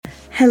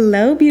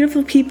Hello,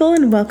 beautiful people,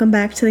 and welcome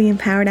back to the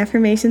Empowered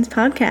Affirmations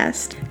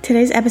podcast.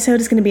 Today's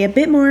episode is going to be a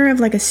bit more of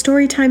like a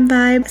story time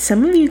vibe.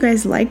 Some of you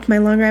guys liked my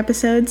longer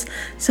episodes,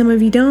 some of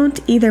you don't.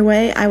 Either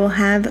way, I will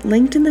have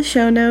linked in the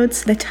show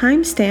notes the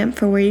timestamp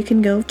for where you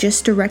can go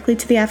just directly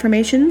to the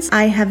affirmations.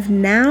 I have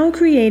now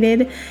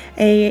created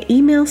a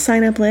email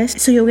sign-up list,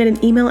 so you'll get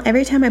an email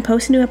every time I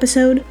post a new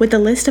episode with a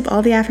list of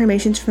all the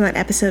affirmations from that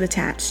episode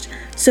attached.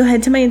 So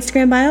head to my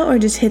Instagram bio or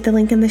just hit the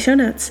link in the show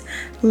notes.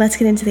 Let's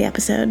get into the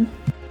episode.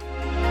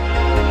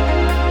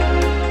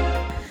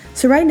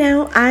 So right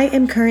now, I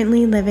am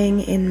currently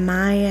living in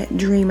my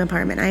dream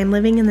apartment. I am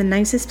living in the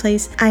nicest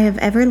place I have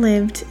ever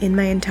lived in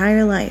my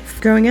entire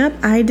life. Growing up,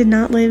 I did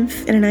not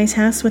live in a nice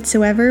house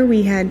whatsoever.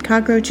 We had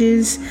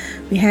cockroaches,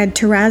 we had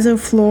terrazzo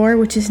floor,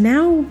 which is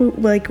now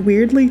like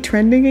weirdly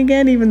trending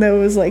again, even though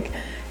it was like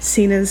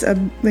seen as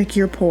like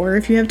you're poor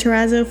if you have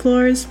terrazzo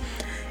floors.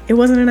 It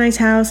wasn't a nice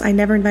house. I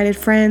never invited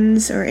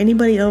friends or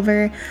anybody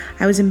over.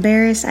 I was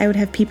embarrassed. I would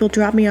have people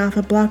drop me off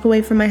a block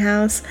away from my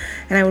house,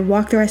 and I would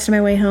walk the rest of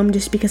my way home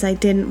just because I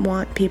didn't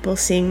want people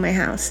seeing my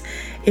house.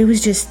 It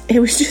was just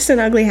an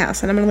ugly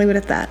house, and I'm gonna leave it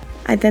at that.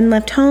 I then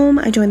left home,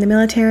 I joined the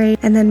military,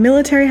 and then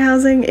military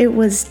housing, it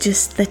was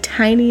just the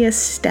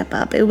tiniest step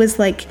up. It was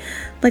like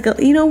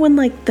you know when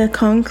like the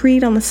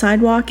concrete on the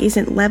sidewalk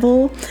isn't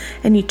level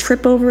and you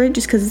trip over it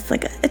just because it's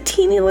like a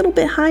teeny little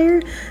bit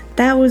higher?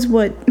 That was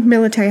what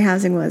military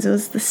housing was. It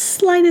was the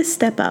slightest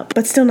step up,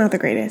 but still not the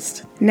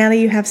greatest. Now that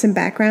you have some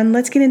background,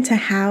 let's get into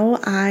how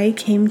I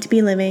came to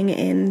be living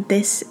in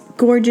this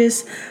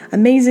gorgeous,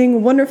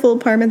 amazing, wonderful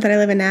apartment that I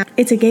live in now.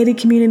 It's a gated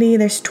community.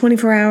 There's a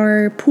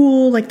 24-hour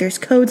pool. Like there's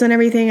codes on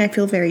everything. I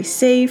feel very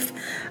safe.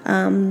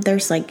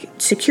 There's like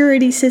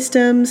security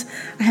systems.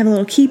 I have a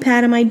little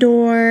keypad on my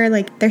door.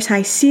 Like there's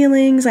high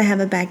ceilings. I have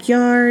a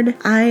backyard.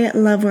 I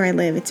love where I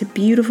live. It's a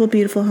beautiful,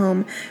 beautiful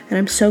home, and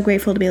I'm so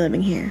grateful to be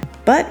living here.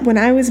 But when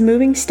I was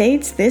moving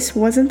states, this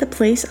wasn't the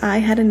place I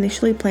had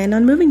initially planned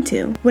on moving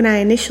to. When I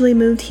initially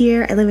moved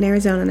here, I live in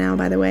Arizona now,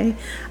 by the way.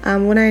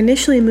 When I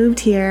initially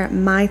moved here,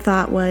 my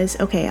thought was,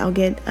 okay, I'll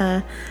get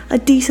a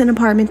decent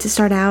apartment to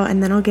start out,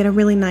 and then I'll get a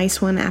really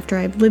nice one after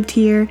I've lived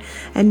here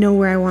and know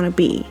where I want to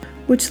be.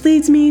 Which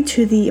leads me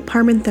to the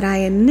apartment that I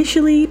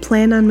initially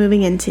planned on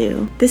moving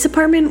into. This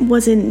apartment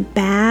wasn't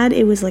bad.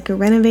 It was like a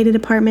renovated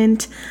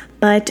apartment,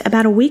 but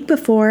about a week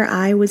before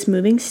I was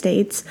moving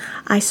states,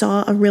 I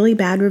saw a really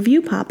bad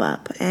review pop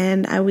up,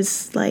 and I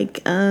was like,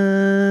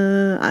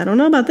 I don't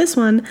know about this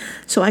one.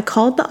 So I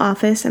called the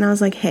office and I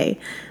was like, hey,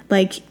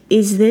 like,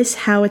 is this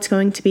how it's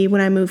going to be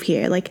when I move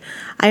here? Like,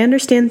 I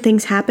understand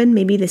things happen.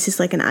 Maybe this is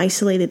like an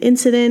isolated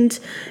incident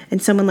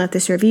and someone left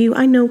this review.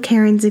 I know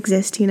Karens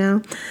exist, you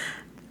know.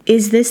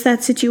 Is this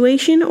that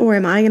situation, or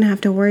am I going to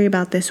have to worry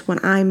about this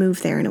when I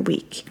move there in a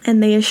week?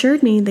 And they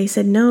assured me, they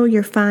said, no,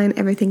 you're fine.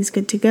 Everything's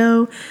good to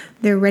go.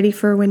 They're ready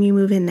for when you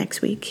move in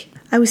next week.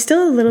 I was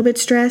still a little bit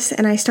stressed,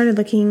 and I started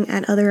looking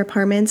at other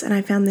apartments, and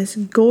I found this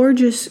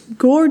gorgeous,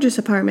 gorgeous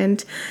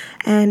apartment,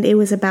 and it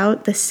was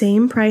about the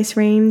same price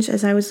range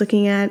as I was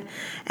looking at,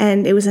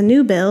 and it was a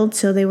new build,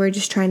 so they were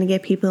just trying to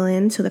get people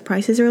in, so the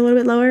prices are a little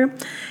bit lower.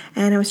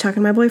 And I was talking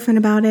to my boyfriend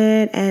about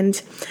it,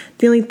 and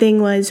the only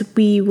thing was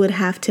we would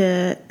have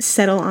to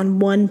settle on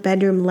one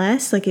bedroom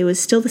less. Like, it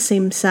was still the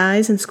same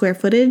size and square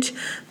footage,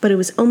 but it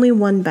was only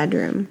one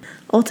bedroom.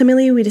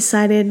 Ultimately, we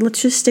decided,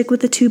 let's just stick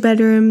with the 2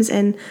 bedrooms,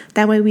 and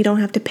that way we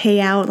don't have to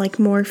pay out like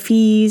more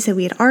fees that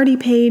we had already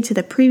paid to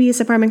the previous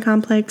apartment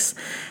complex,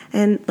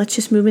 and let's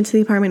just move into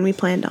the apartment we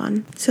planned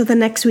on. So the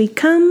next week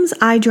comes,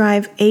 I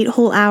drive 8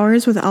 whole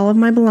hours with all of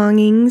my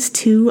belongings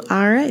to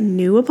our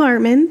new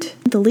apartment.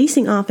 The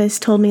leasing office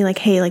told me like,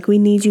 hey, like we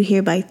need you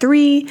here by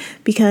 3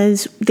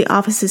 because the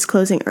office is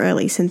closing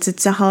early since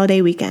it's a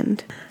holiday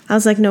weekend. I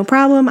was like, no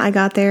problem. I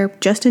got there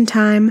just in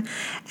time,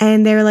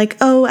 and they were like,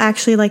 oh,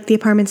 actually, like the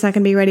apartment's not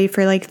gonna be ready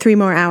for like 3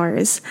 more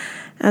hours.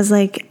 I was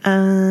like,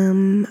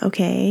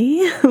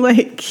 okay,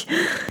 like,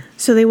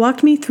 so they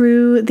walked me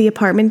through the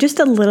apartment just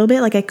a little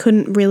bit. Like I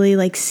couldn't really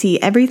like see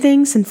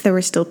everything since there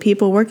were still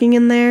people working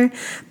in there,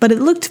 but it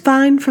looked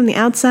fine from the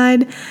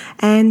outside.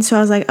 And so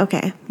I was like,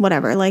 okay,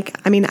 whatever. Like,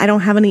 I mean, I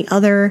don't have any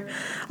other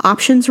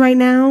options right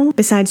now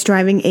besides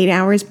driving 8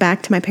 hours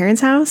back to my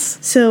parents' house.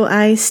 So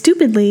I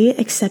stupidly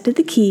accepted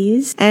the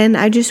keys, and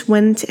I just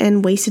went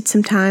and wasted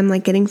some time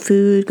like getting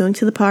food, going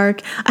to the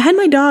park. I had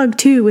my dog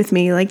too with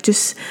me, like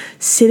just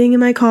sitting in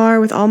my car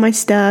with all my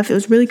stuff. It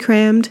was really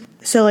crammed.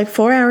 So like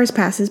 4 hours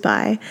passes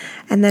by,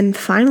 and then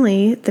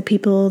finally the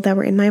people that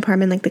were in my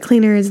apartment, like the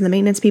cleaners and the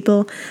maintenance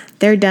people,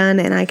 they're done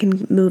and I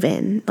can move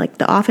in. Like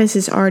the office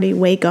is already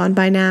way gone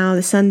by now,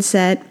 the sun's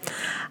set.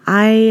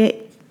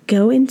 I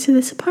go into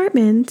this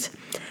apartment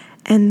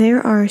and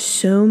there are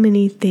so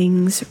many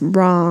things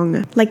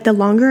wrong. Like the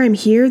longer I'm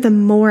here, the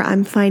more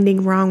I'm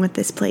finding wrong with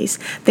this place.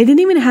 They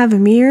didn't even have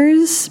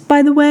mirrors,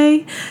 by the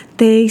way.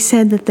 They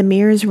said that the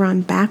mirrors were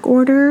on back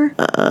order.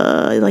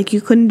 Like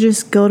you couldn't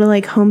just go to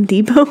like Home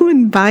Depot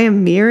and buy a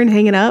mirror and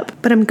hang it up.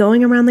 But I'm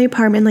going around the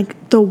apartment,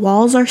 like the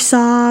walls are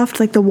soft,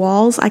 like the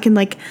walls I can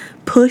like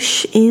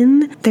push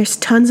in. There's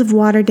tons of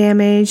water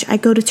damage. I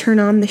go to turn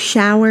on the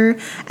shower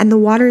and the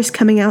water is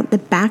coming out the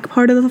back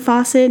part of the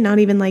faucet, not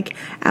even like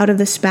out of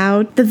the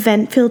spout. The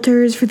vent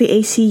filters for the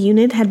AC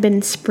unit had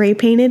been spray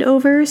painted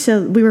over,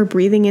 so we were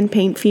breathing in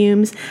paint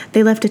fumes.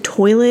 They left a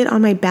toilet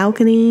on my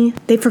balcony.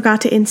 They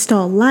forgot to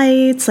install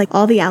lights, like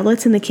all the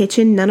outlets in the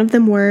kitchen, none of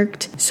them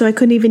worked. So I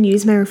couldn't even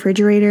use my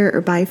refrigerator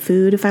or buy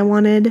food if I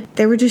wanted.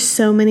 There were just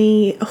so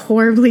many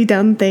horribly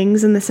dumb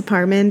things in this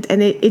apartment,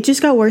 and it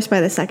just got worse by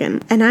the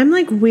second. And I'm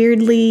like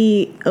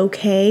weirdly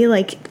okay.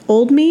 Like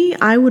old me,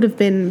 I would have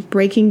been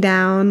breaking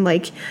down,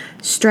 like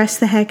stressed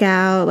the heck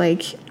out,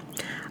 like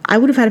I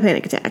would have had a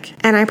panic attack.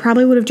 And I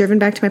probably would have driven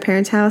back to my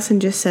parents' house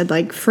and just said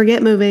like,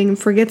 forget moving,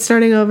 forget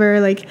starting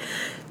over, like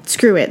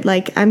screw it.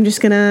 Like I'm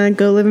just gonna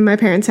go live in my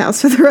parents'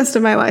 house for the rest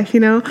of my life, you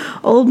know?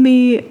 Old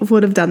me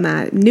would have done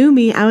that. New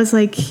me, I was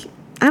like,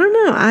 I don't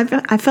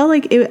know. I felt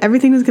like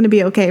everything was going to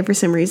be okay for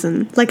some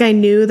reason. Like I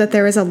knew that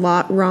there was a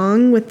lot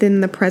wrong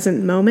within the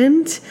present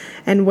moment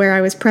and where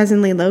I was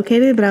presently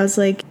located, but I was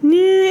like, nah,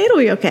 it'll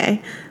be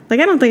okay. Like,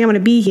 I don't think I'm going to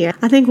be here.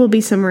 I think we'll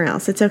be somewhere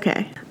else. It's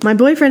okay. My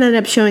boyfriend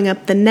ended up showing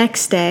up the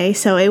next day,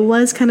 so it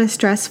was kind of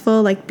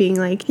stressful, like being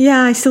like,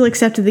 yeah, I still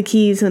accepted the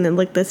keys when it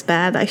looked this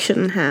bad. I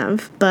shouldn't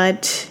have.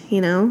 But,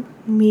 you know,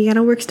 you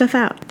gotta work stuff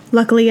out.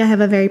 Luckily, I have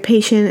a very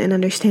patient and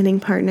understanding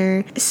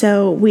partner,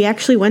 so we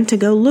actually went to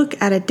go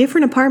look at a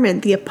different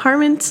apartment. The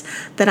apartments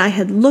that I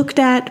had looked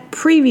at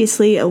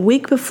previously a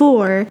week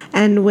before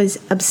and was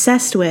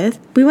obsessed with,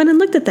 we went and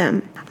looked at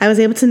them. I was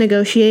able to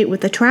negotiate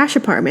with the trash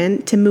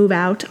apartment to move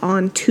out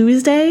on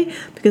Tuesday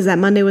because that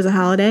Monday was a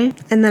holiday.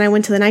 And then I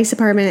went to the nice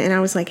apartment and I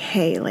was like,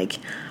 hey, like,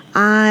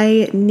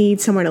 I need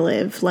somewhere to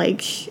live.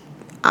 Like,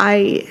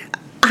 I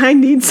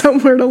need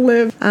somewhere to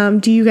live.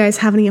 Do you guys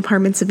have any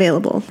apartments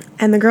available?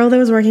 And the girl that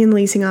was working in the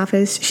leasing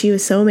office, she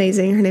was so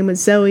amazing. Her name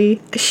was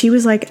Zoe. She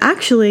was like,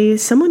 actually,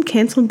 someone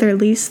canceled their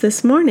lease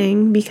this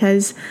morning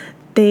because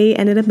they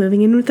ended up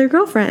moving in with their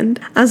girlfriend.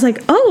 I was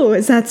like, oh,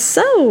 is that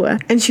so?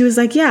 And she was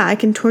like, yeah, I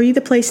can tour you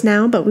the place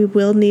now, but we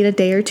will need a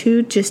day or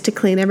two just to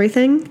clean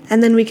everything.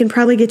 And then we can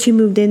probably get you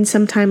moved in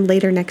sometime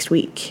later next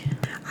week.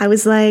 I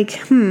was like,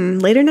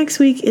 later next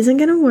week isn't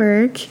gonna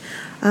work.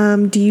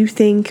 Do you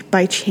think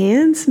by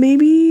chance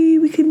maybe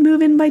we could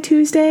move in by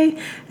Tuesday?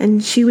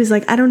 And she was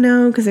like, I don't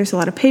know, because there's a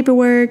lot of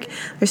paperwork,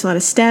 there's a lot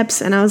of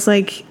steps. And I was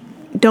like,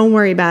 don't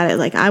worry about it.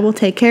 Like, I will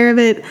take care of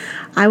it.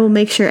 I will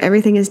make sure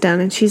everything is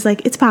done. And she's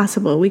like, it's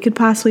possible. We could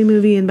possibly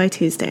move you in by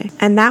Tuesday.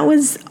 And that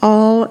was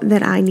all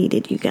that I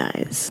needed, you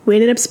guys. We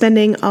ended up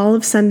spending all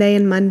of Sunday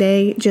and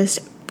Monday just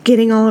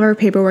getting all of our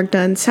paperwork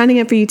done, signing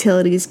up for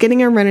utilities,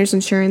 getting our renter's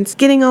insurance,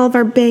 getting all of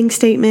our bank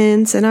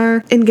statements and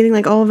getting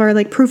like all of our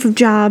like proof of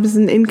jobs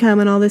and income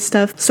and all this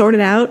stuff sorted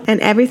out. And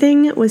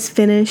everything was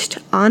finished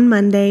on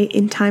Monday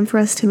in time for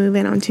us to move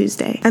in on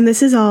Tuesday. And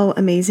this is all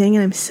amazing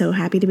and I'm so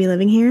happy to be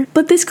living here.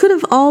 But this could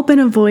have all been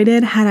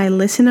avoided had I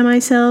listened to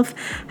myself,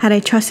 had I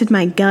trusted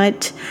my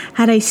gut,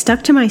 had I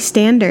stuck to my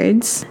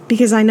standards,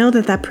 because I know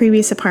that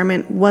previous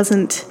apartment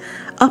wasn't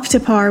up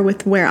to par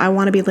with where I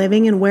want to be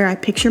living and where I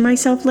picture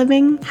myself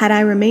living. Had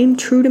I remained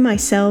true to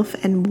myself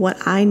and what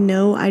I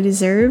know I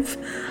deserve,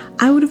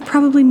 I would have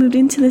probably moved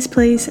into this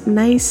place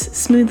nice,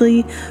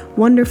 smoothly,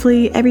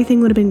 wonderfully.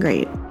 Everything would have been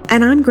great.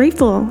 And I'm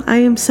grateful. I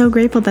am so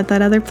grateful that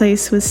other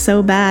place was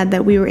so bad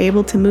that we were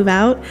able to move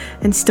out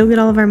and still get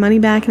all of our money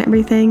back and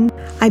everything.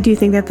 I do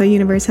think that the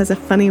universe has a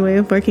funny way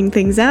of working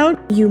things out.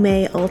 You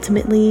may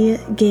ultimately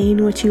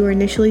gain what you were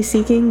initially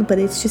seeking, but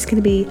it's just going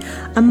to be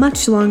a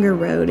much longer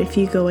road if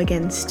you go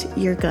against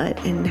your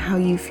gut and how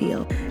you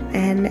feel.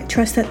 And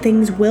trust that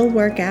things will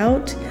work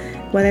out.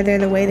 Whether they're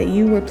the way that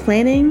you were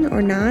planning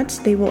or not,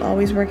 they will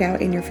always work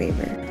out in your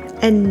favor.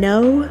 And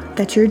know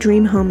that your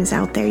dream home is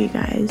out there, you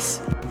guys.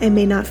 It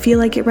may not feel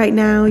like it right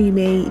now. You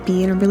may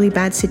be in a really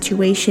bad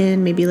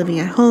situation, maybe living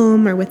at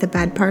home or with a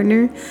bad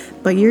partner,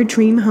 but your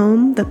dream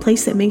home, the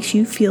place that makes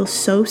you feel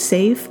so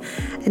safe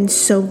and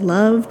so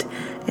loved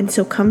and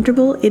so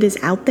comfortable, it is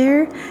out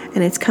there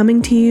and it's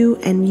coming to you,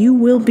 and you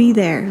will be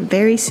there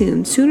very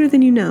soon, sooner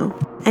than you know.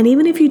 And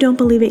even if you don't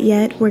believe it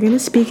yet, we're going to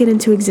speak it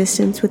into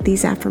existence with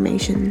these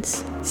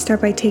affirmations.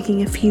 Start by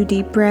taking a few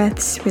deep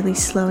breaths, really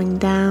slowing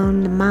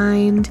down the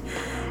mind,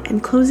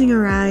 and closing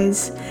your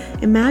eyes,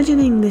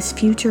 imagining this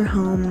future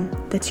home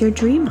that's your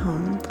dream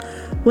home.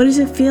 What does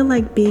it feel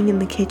like being in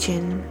the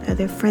kitchen? Are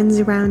there friends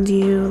around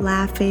you,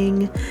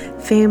 laughing,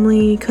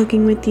 family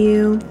cooking with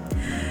you?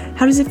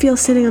 How does it feel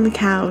sitting on the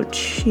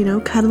couch,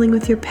 cuddling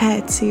with your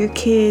pets or your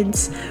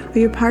kids or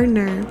your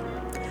partner?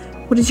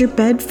 What does your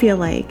bed feel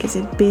like? Is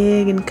it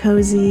big and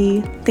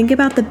cozy? Think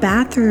about the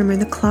bathroom or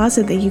the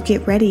closet that you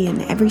get ready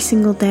in every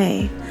single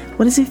day.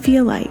 What does it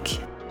feel like?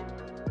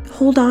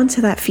 Hold on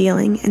to that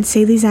feeling and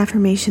say these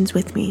affirmations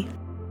with me.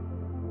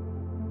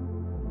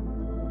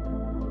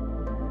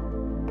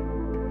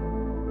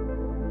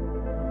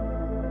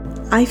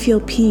 I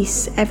feel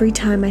peace every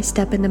time I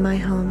step into my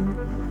home.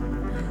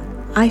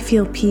 I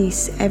feel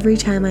peace every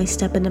time I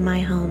step into my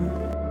home.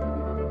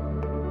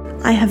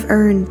 I have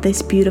earned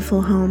this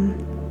beautiful home.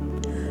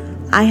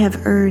 I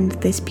have earned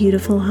this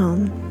beautiful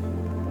home.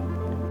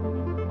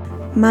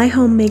 My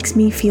home makes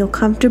me feel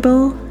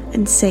comfortable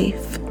and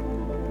safe.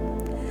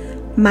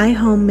 My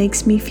home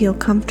makes me feel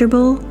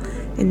comfortable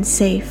and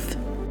safe.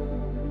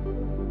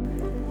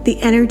 The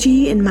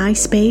energy in my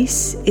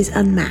space is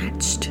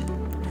unmatched.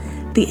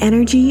 The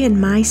energy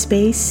in my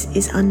space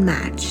is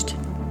unmatched.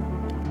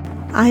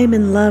 I am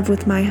in love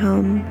with my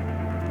home.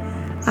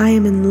 I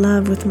am in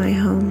love with my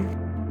home.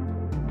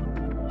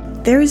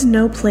 There is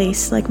no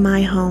place like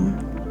my home.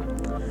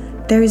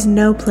 There is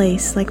no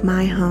place like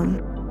my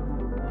home.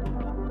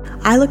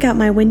 I look out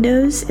my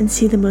windows and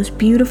see the most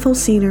beautiful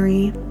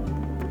scenery.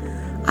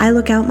 I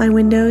look out my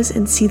windows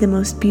and see the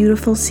most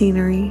beautiful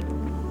scenery.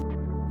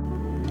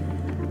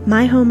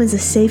 My home is a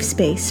safe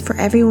space for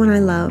everyone I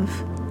love.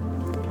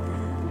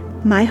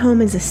 My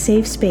home is a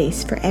safe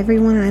space for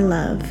everyone I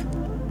love.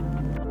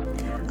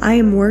 I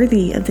am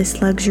worthy of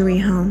this luxury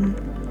home.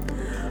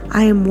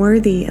 I am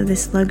worthy of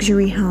this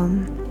luxury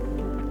home.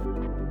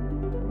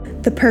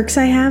 The perks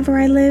I have where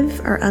I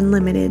live are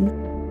unlimited.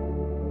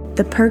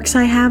 The perks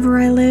I have where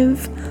I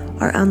live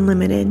are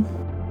unlimited.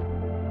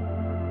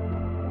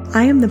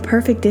 I am the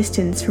perfect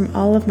distance from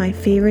all of my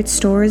favorite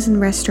stores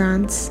and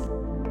restaurants.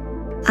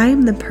 I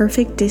am the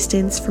perfect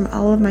distance from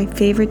all of my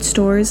favorite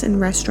stores and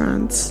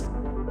restaurants.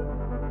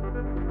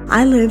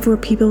 I live where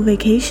people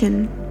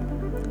vacation.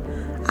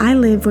 I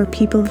live where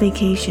people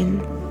vacation.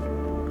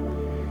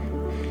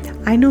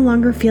 I no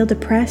longer feel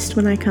depressed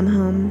when I come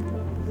home.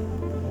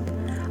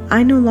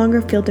 I no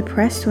longer feel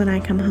depressed when I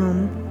come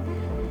home.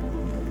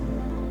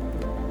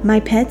 My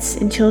pets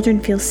and children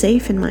feel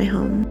safe in my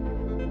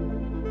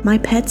home. My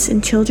pets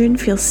and children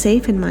feel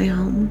safe in my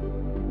home.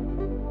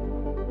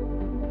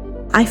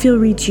 I feel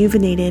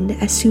rejuvenated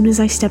as soon as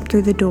I step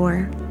through the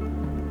door.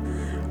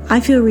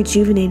 I feel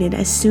rejuvenated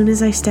as soon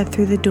as I step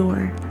through the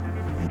door.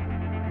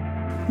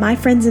 My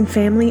friends and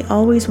family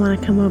always want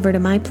to come over to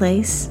my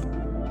place.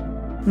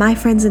 My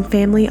friends and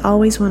family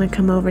always want to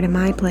come over to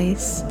my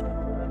place.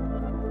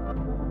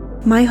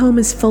 My home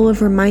is full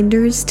of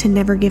reminders to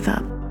never give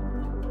up.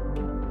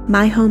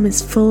 My home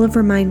is full of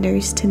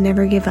reminders to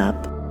never give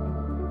up.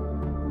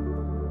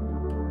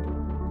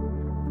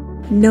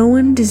 No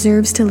one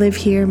deserves to live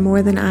here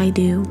more than I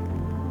do.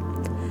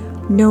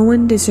 No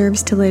one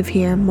deserves to live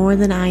here more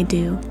than I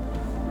do.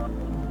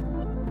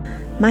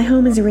 My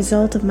home is a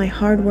result of my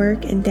hard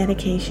work and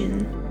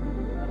dedication.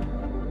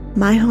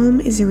 My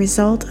home is a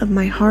result of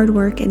my hard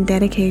work and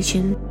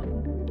dedication.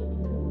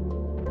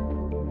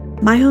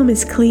 My home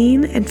is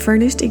clean and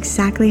furnished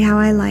exactly how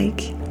I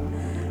like.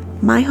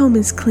 My home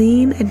is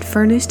clean and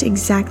furnished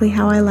exactly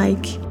how I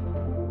like.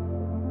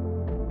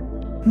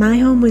 My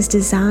home was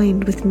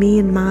designed with me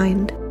in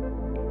mind.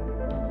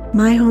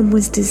 My home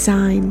was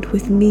designed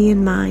with me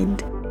in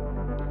mind.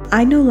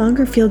 I no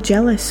longer feel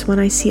jealous when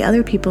I see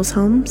other people's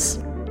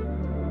homes.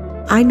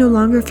 I no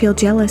longer feel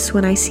jealous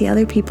when I see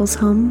other people's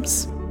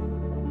homes.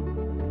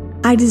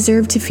 I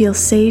deserve to feel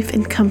safe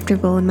and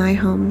comfortable in my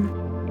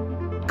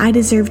home. I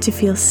deserve to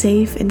feel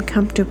safe and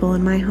comfortable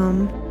in my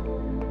home.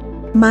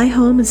 My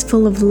home is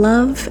full of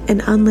love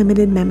and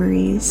unlimited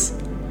memories.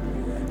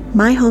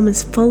 My home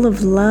is full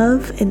of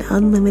love and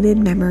unlimited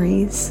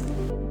memories.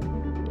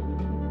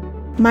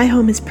 My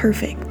home is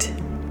perfect.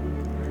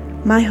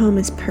 My home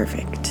is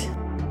perfect.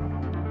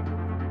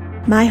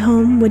 My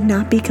home would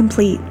not be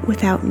complete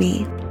without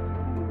me.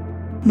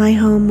 My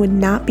home would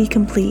not be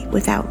complete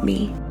without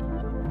me.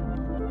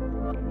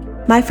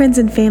 My friends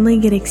and family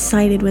get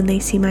excited when they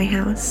see my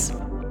house.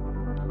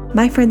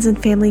 My friends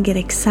and family get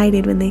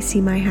excited when they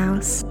see my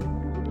house.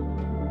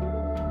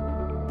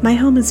 My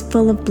home is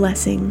full of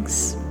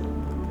blessings.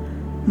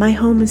 My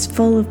home is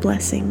full of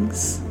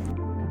blessings.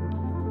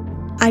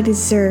 I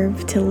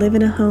deserve to live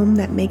in a home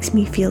that makes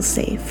me feel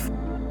safe.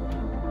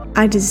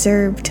 I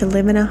deserve to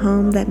live in a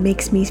home that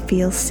makes me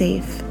feel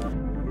safe.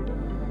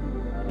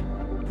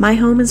 My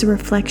home is a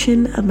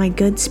reflection of my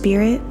good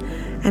spirit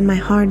and my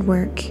hard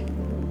work.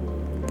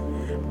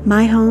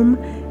 My home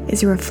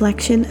is a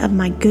reflection of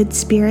my good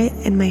spirit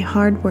and my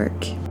hard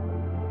work.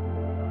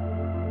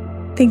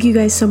 Thank you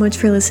guys so much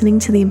for listening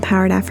to the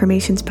Empowered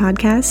Affirmations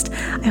podcast.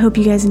 I hope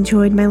you guys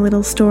enjoyed my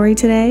little story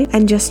today.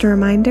 And just a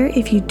reminder,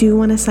 if you do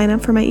want to sign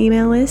up for my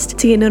email list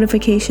to get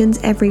notifications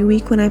every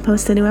week when I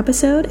post a new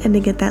episode and to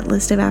get that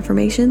list of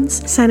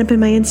affirmations, sign up in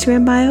my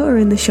Instagram bio or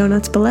in the show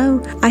notes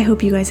below. I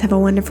hope you guys have a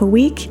wonderful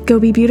week. Go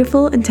be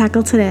beautiful and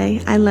tackle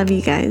today. I love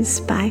you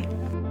guys. Bye.